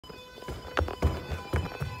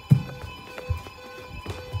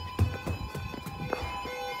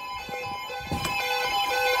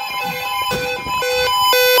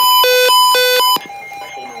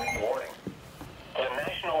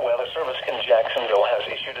Jacksonville has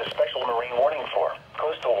issued a special marine warning for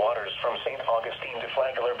coastal waters from St. Augustine to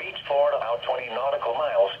Flagler Beach, Florida, out 20 nautical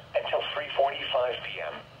miles until 3:45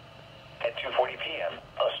 p.m. At 2:40 p.m.,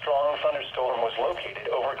 a strong thunderstorm was located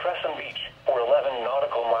over Crescent Beach, or 11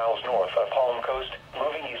 nautical miles north of Palm Coast,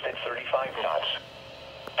 moving east at 35 knots.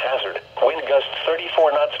 Hazard, wind gusts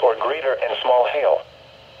 34 knots or greater and small hail.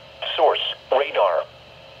 Source, radar.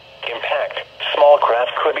 Impact, small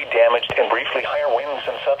craft could be damaged and briefly higher winds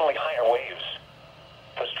and suddenly higher waves.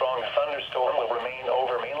 The strong thunderstorm will remain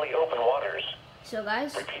over mainly open waters. So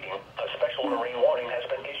guys, Repeating, a special marine warning has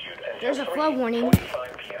been issued until there's a flood warning.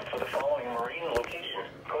 3:45 p.m. for the following marine location.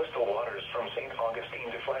 Coastal waters from St.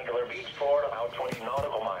 Augustine to Flagler Beach, Florida, out 20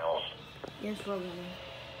 nautical miles. there's flood warning.